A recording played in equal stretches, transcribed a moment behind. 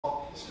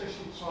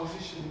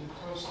transition in the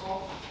first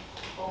half,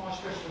 got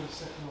much better in the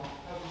second half.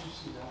 How did you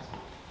see that?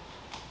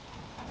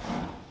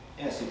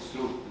 Yes, it's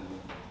true.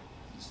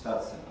 The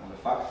stats are a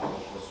factor.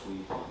 Of course, we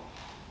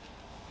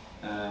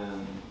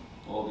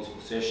all this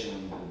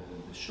possession,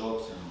 the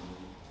shots, and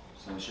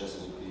some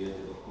chances we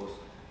created. Of course,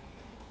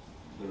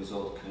 the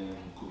result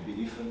could be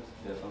different,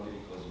 definitely,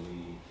 because we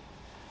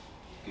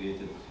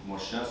created more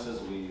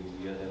chances. We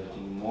had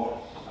everything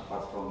more,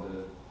 apart from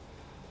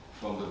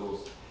the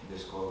goals. They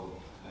scored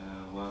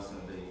once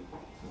and they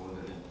won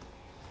the game.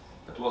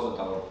 It wasn't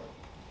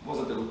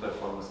a good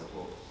performance at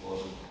all. It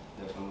wasn't,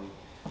 definitely.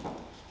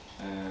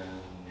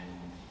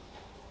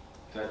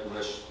 Tried to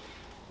rush.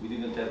 We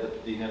didn't have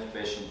enough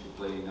passion to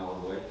play in our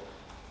way.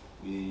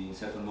 In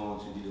certain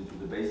moments we didn't do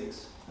the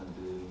basics, and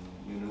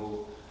you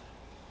know,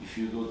 if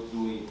you don't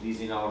do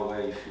this in our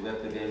way, if you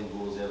let the game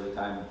goes every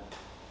time,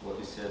 what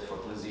we said for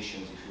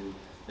transitions, if you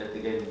let the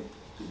game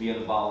to be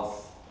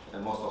unbalanced,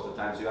 most of the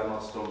times you are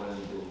not stronger than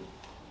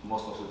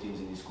most of the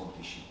teams in this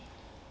competition.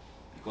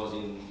 Because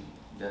in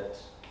that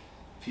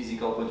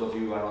physical point of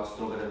view, you are not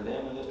stronger than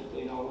them, and you have to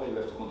play in our way. You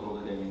have to control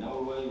the game in our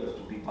way. You have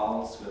to be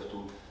balanced. You have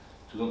to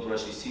don't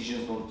rush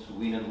decisions, don't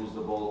win and lose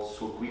the ball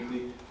so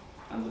quickly.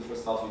 And the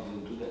first half we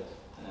didn't do that.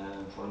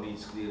 For me,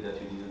 it's clear that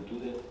we didn't do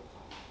that,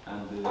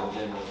 and the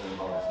game was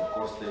unbalanced. Of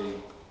course, they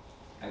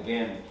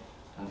again,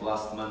 and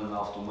last month and a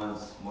half, 2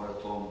 months,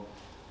 Moratom,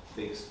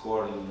 they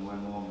scored in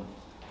one moment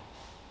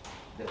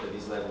that at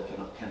this level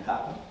can't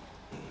happen.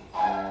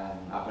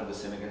 Happened the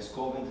same against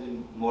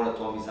Coventry.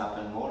 Moratom is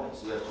happening more,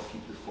 so you have to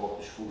keep the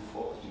focus, full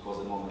focus, because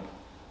the moment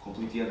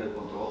completely under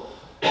control,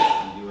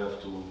 and you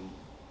have to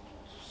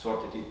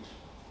sort it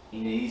in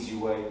an easy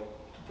way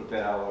to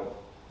prepare our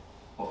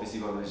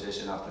offensive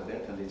organization after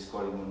that, and they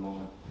scored in one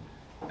moment.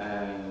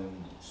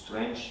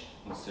 Strange,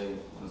 don't say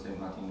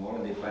nothing more,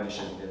 and they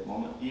punished us in that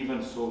moment.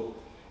 Even so,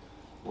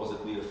 was a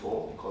clear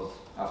foul, because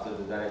after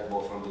the direct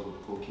ball from the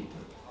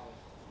goalkeeper,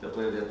 the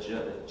player that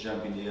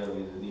jumped in the air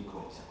with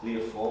Nico, it's a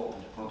clear foul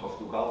in front of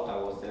Dugout. I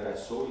was there, I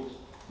saw it.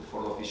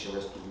 Before the official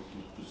has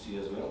to see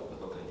as well,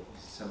 but okay,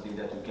 it's something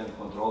that we can't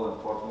control,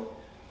 unfortunately,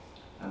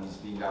 and it's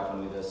been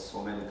happening with us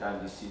so many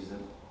times this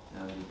season,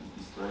 and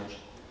it's strange.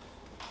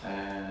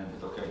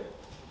 But okay,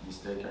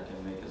 mistake I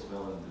can make as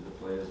well, and the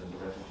players and the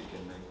referee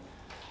can make.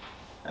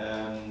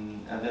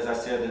 And as I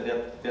said,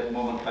 that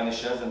moment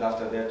punished us, and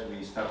after that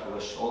we start to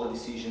rush all the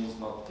decisions,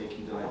 not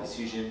taking the right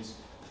decisions.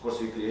 Of course,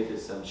 we created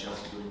some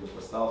chances during the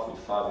first half with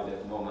Fabio.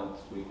 That moment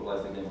we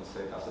equalized the game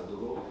straight after the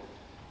goal.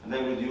 And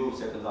then with you,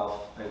 second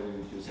half, I agree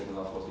with you, second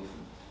half was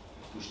different.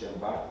 Push them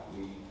back.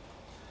 We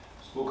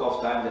spoke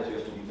of time that you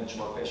have to be much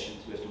more patient,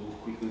 you have to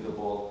move quickly the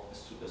ball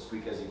as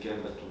quick as you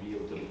can, but to be a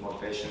little bit more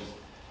patient,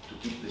 to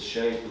keep the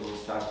shape, to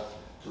start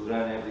to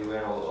run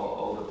everywhere,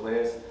 all the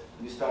players.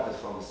 We started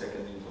from the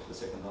second minute of the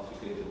second half. We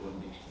created one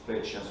big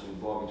great chance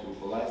with Bobby to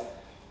equalize.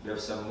 We have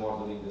some more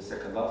during the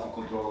second half. We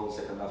controlled the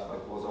second half like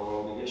it was our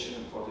obligation,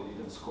 and thought we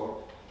didn't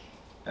score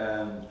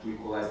to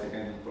equalize the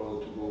game, and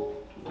probably to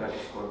try to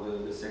score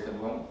the second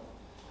one.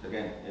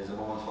 Again, there's a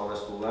moment for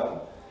us to learn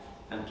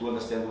and to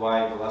understand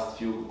why the last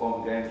few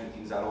home games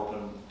things are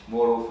open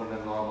more often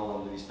than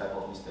normal under this type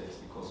of mistakes,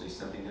 because it's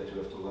something that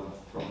you have to learn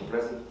from the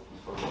present and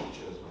from the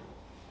future as well.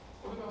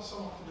 What about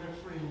some of the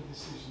refereeing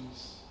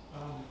decisions?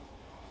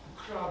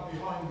 The crowd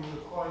behind you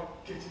were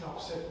quite getting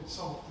upset with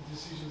some of the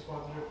decisions by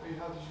the referee.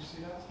 How did you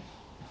see that?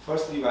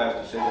 Firstly, I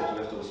have to say that you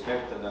have to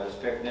respect, and I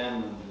respect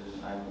them.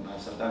 And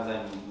sometimes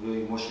I'm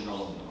really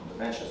emotional on the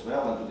bench as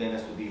well, and today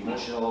has to be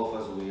emotional, all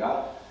of us we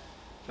are.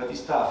 But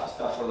it's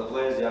tough for the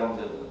players. They are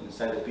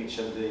inside the pitch,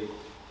 and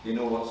they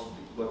know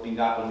what's been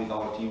happening with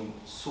our team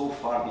so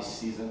far this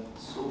season.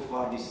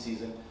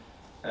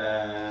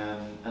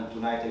 And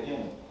tonight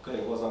again, okay,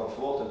 it was our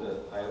fault, and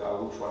I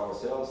looked for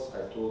ourselves.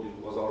 I told you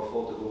it was our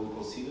fault the goal we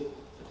conceded,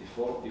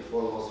 but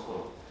before it was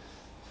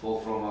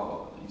fall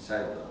from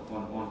inside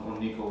on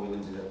Nico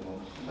Williams in that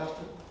moment. And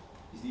after,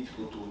 it's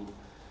difficult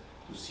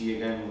to see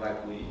again like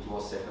it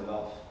was second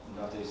half. And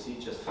after you see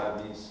just 5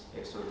 minutes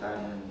extra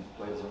time and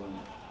players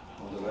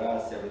on the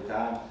grass every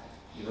time,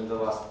 even the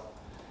last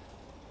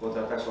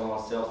counter-attacks from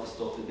ourselves, we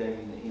stopped the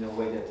game in a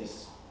way that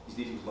is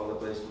difficult for the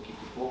players to keep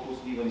the focus.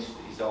 Even if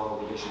it's our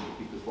obligation to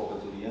keep the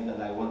focus to the end,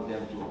 and I want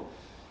them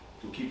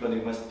to keep, and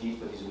they must keep,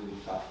 but it's really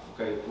tough.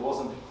 Okay, it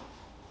wasn't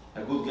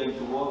a good game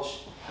to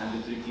watch, and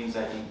the 3 teams,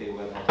 I think they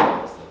were not at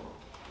the best level.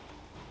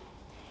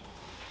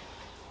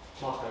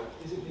 Marco,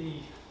 is it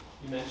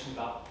you mentioned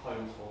about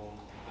home form,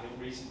 I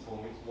think recent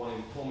form, it's 1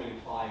 in 5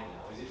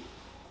 now.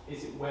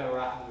 Is it where we're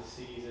at in the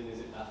season? Is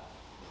it that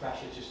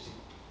pressure just to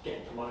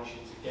get promotion,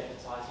 to get the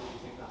title? Do you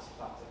think that's a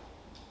factor?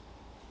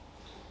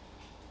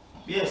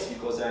 Yes,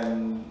 because I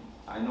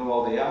know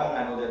how they are.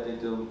 I know that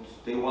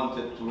they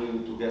wanted to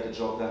really get the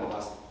job done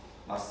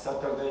last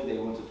Saturday. They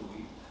wanted to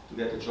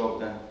get the job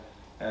done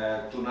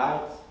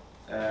tonight.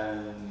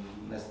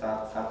 Last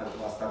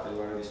Saturday we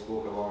already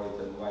spoke about it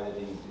and why they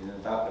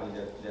didn't happen in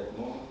that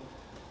moment.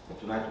 But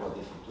tonight was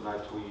different.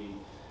 Tonight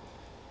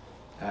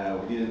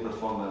we didn't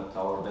perform at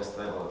our best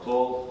level at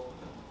all.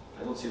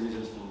 I don't see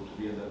reasons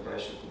to be under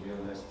pressure, to be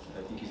honest.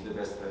 I think it's the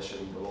best pressure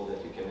in the world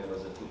that you can have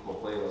as a football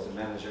player, as a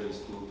manager, is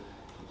to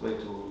play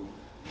to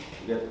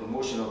get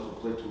promotion or to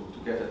play to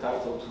get a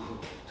title,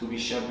 to be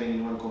champion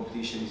in one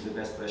competition is the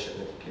best pressure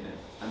that you can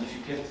have. And if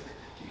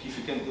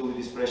you can't deal with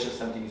this pressure,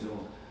 something is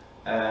wrong.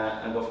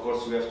 And of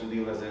course we have to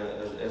deal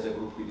as a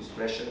group with this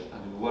pressure, and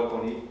we work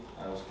on it.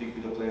 I will speak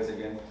with the players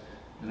again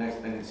the next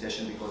training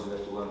session, because we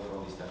have to learn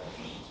from this type of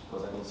moments.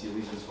 Because I don't see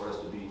reasons for us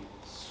to be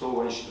so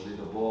anxious with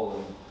the ball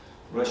and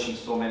rushing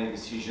so many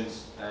decisions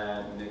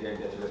in the game,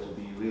 that we have to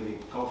be really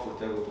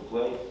comfortable to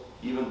play,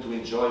 even to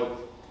enjoy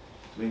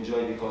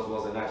because it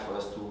was a night for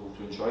us to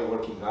enjoy,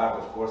 working hard,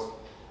 of course,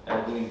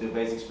 doing the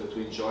basics, but to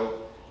enjoy.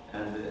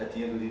 And at the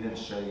end we didn't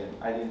enjoy again.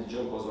 I didn't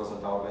enjoy because it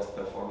wasn't our best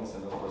performance,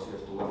 and of course we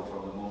have to learn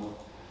from the moment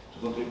to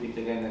don't repeat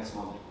again next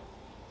month.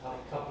 Had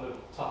a couple of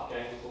tough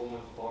games,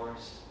 Bournemouth,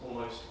 Forest,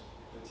 almost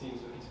the teams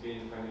looking to be in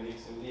the Premier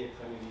League, some near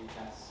Premier League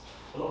tests.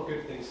 A lot of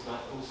good things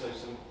tonight, also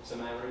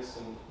some errors,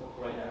 some not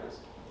great errors.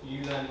 Are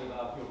you learning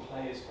about your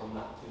players from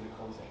that in the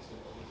context of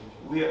the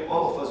team?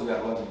 All of us we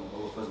are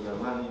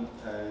learning,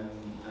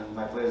 and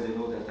my players, they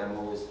know that I'm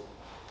always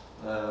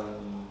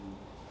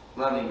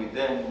learning with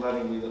them,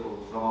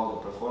 from all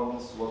the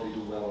performance, what we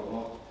do well or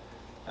not.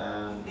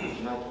 And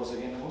tonight was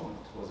again a moment.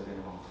 It was again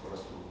a moment for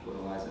us to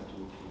analyze and to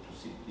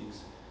see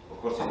things. Of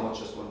course, it's not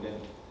just one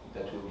game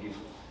that will give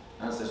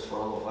answers for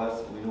all of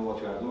us. We know what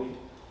we are doing.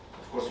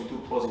 Of course, we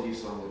took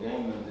positives from the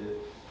game and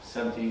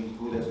something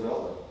good as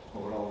well.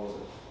 Overall, was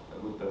a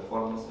good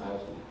performance. I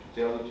have to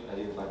tell you, I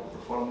didn't like the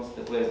performance.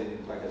 The players they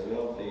didn't like as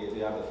well.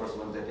 They are the first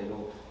ones that they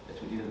know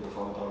that we didn't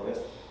perform at our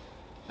best.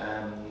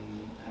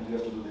 And we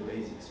have to do the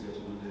basics. We have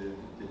to do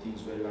the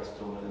things where you are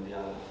stronger than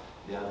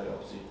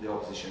the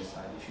opposition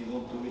side. If you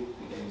don't do it,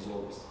 the game is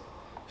always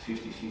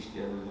 50-50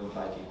 and we don't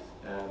like it.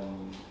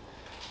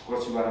 Of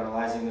course, you are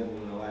analyzing and we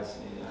analyze.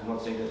 I'm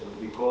not saying that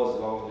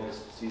because our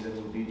next season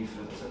will be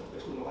different,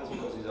 but we analyze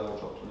because it's our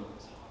job to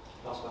analyze.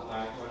 Last about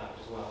Marek Rodak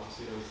as well.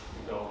 See, there was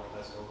the goal,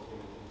 first goal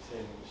in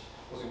Tim, which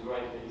wasn't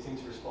great, but he seemed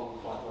to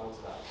respond quite well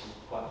to that. Some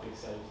quite big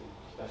saves,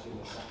 especially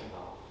in the second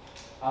half.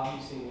 How have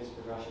you seen his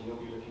progression? You'll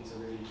be looking to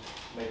really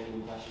make an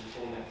impression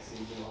for next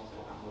season after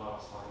what happened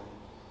last time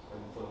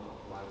when Fulham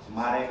got promoted.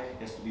 Marek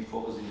has to be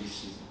focused in this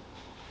season.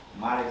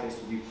 Marek has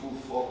to be full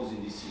focus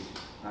in this season,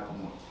 nothing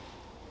more.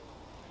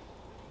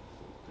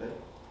 Okay?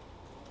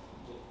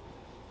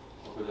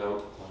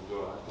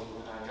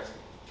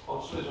 I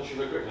just wanted to ask you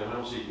very quickly. I mean,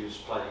 obviously you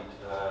just played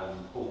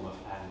Bournemouth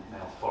and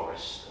now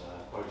Forest,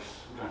 both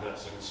going for that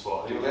second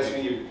spot. You're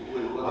asking you.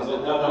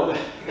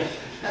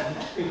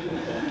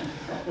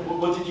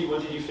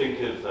 What did you think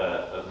of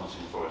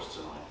Nottingham Forest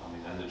tonight? I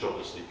mean, and the job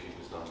that Steve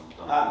Cooper's done.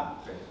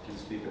 Okay, I can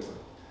speak about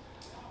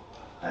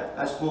it.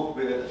 I spoke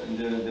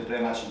in the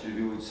pre-match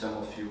interview with some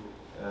of you.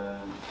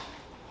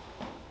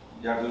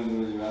 They are doing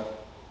really well.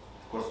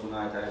 Of course,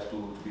 tonight I have to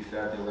be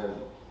fair.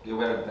 They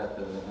were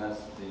better than us.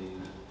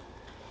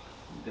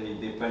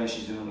 They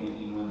punished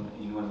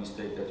in one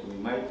mistake that we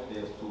made. They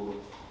have two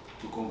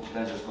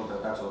dangerous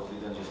counter-attacks or 3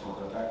 dangerous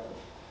counter-attacks.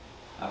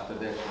 After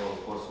that,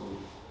 of course,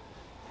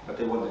 but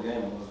they won the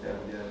game. It was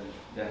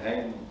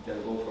their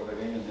goal for the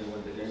game, and they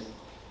won the game.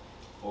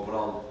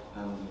 Overall,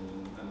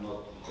 I'm not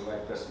the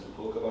right person to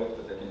talk about it,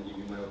 but I can give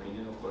you my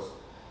opinion, of course.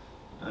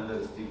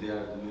 Under Steve, they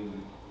are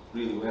doing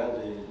really well.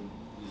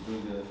 He's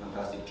doing a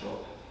fantastic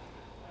job.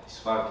 He's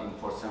fighting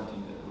for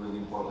something really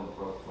important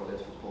for that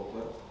football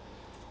club.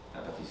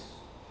 But it's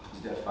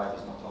their fight,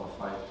 it's not our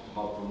fight.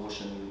 About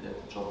promotion, we get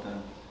the job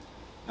done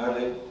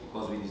early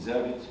because we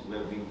deserve it. We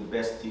have been the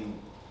best team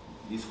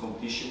in this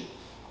competition.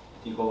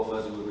 I think all of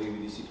us will agree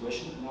with this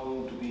situation. Now we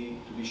want to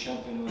be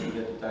champion, we want to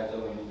get the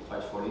title and we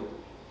fight for it.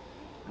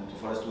 And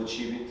for us to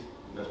achieve it,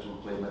 we have to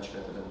play much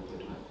better than we play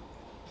tonight.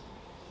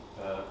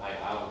 I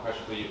have a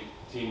question for you.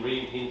 Team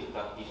really hinted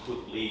that he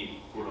could leave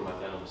Fulham at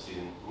the end of the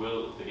season.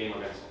 Will the game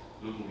against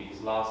Luton be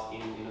his last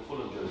in a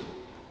Fulham jersey?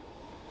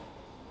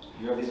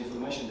 You have this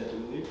information that he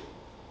will leave?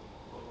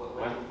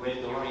 Where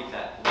did you read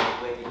that?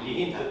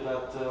 He hinted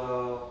that,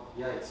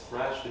 yeah, it's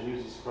fresh, the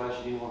news is fresh,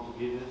 he didn't want to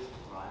give it.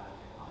 Right.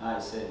 I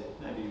said,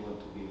 maybe you want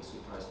to give a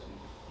surprise to him.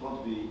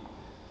 Don't be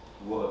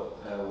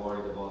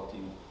worried about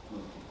him.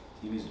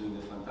 Team is doing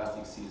a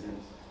fantastic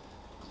season.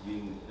 He's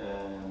being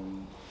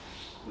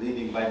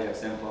leading by the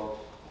example.